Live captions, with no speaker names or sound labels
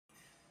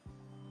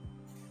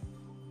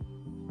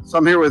So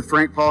I'm here with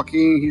Frank Paul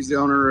King. He's the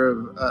owner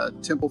of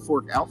Temple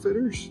Fork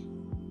Outfitters,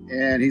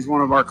 and he's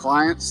one of our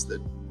clients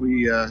that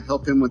we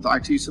help him with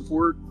IT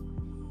support.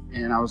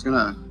 And I was going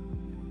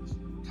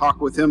to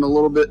talk with him a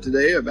little bit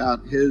today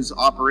about his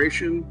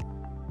operation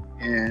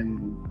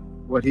and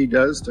what he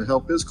does to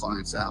help his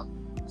clients out.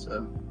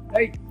 So,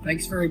 hey,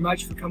 thanks very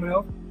much for coming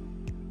over.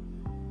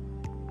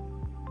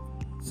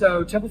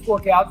 So Temple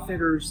Fork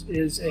Outfitters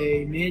is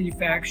a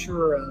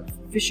manufacturer of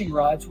fishing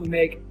rods. We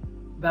make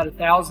about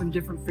 1,000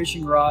 different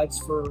fishing rods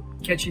for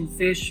catching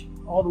fish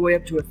all the way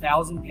up to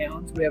 1,000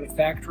 pounds. We have a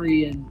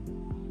factory in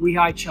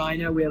Weihai,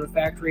 China. We have a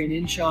factory in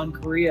Incheon,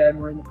 Korea, and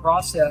we're in the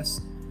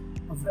process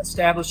of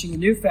establishing a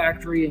new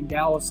factory in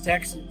Dallas,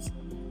 Texas.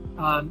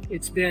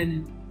 It's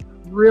been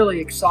a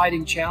really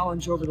exciting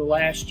challenge over the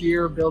last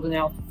year building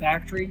out the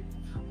factory.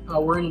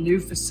 We're in a new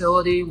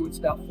facility. It's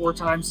about 4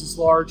 times as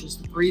large as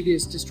the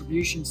previous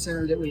distribution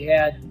center that we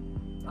had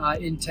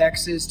in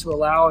Texas to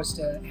allow us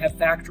to have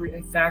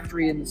a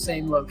factory in the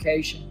same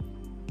location.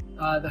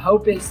 The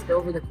hope is that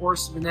over the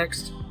course of the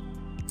next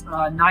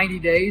 90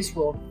 days,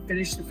 we'll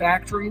finish the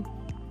factory.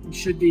 We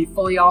should be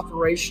fully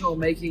operational,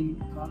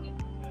 making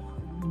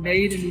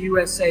made in the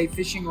USA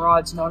fishing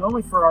rods, not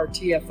only for our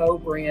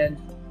TFO brand,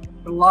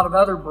 but a lot of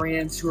other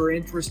brands who are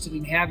interested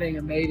in having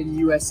a made in the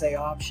USA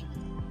option.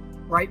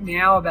 Right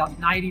now, about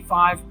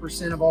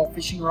 95% of all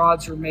fishing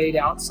rods are made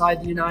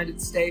outside the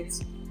United States.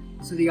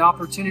 So the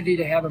opportunity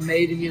to have a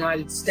made in the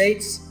United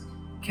States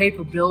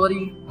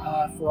capability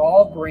for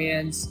all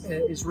brands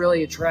is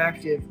really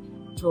attractive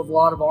to a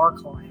lot of our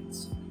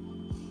clients.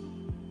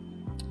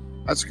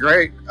 That's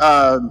great.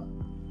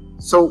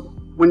 So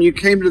when you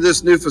came to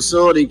this new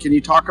facility, can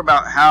you talk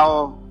about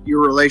how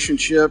your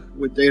relationship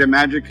with Data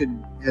Magic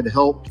had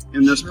helped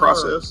in this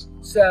process?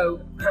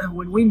 So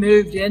when we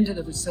moved into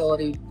the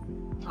facility,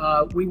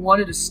 we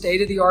wanted a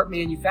state-of-the-art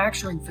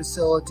manufacturing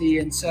facility,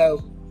 and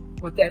so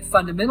what that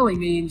fundamentally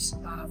means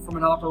from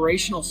an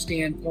operational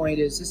standpoint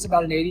is it's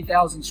about an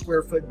 80,000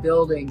 square foot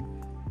building,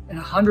 and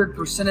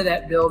 100% of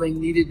that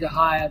building needed to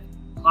have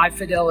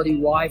high-fidelity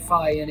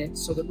Wi-Fi in it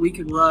so that we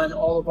could run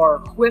all of our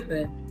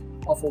equipment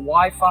off a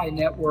Wi-Fi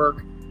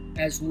network,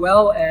 as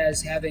well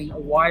as having a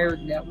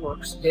wired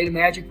network. So Data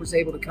Magic was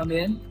able to come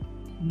in,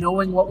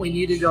 knowing what we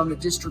needed on the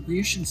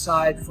distribution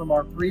side from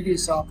our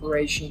previous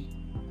operation.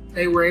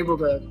 They were able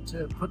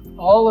to put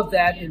all of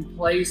that in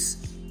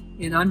place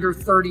in under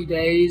 30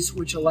 days,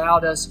 which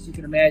allowed us, if you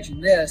can imagine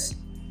this,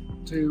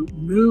 to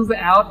move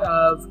out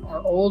of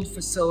our old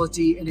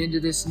facility and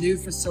into this new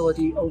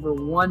facility over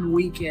 1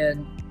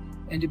 weekend,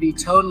 and to be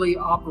totally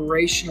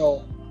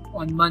operational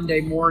on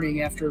Monday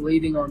morning after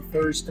leaving on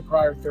the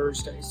prior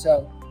Thursday.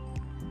 So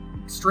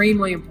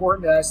extremely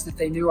important to us that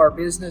they knew our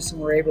business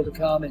and were able to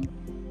come and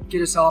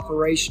get us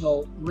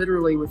operational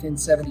literally within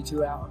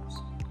 72 hours.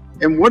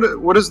 And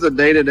what is the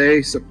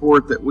day-to-day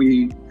support that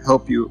we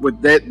help you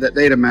with, that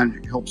Data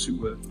Magic helps you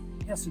with?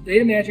 Yeah, so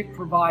Data Magic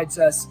provides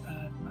us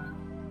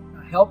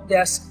a help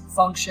desk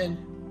function.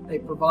 They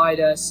provide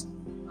us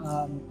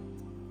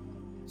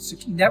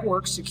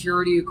network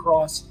security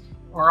across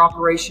our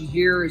operation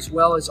here, as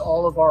well as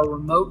all of our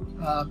remote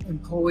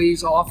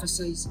employees'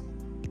 offices.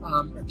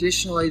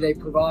 Additionally, they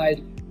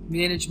provide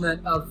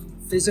management of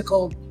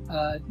physical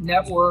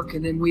network,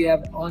 and then we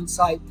have an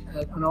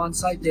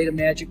on-site Data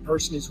Magic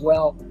person as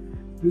well,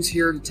 who's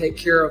here to take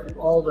care of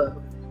all the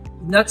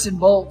nuts and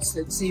bolts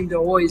that seem to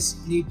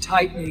always need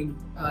tightening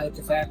at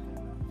the factory.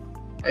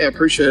 Hey, I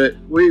appreciate it.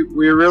 We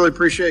really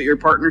appreciate your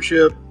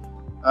partnership.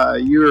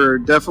 You are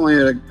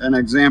definitely an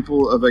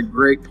example of a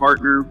great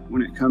partner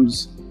when it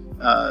comes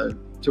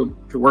to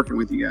working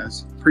with you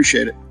guys.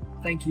 Appreciate it.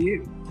 Thank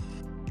you.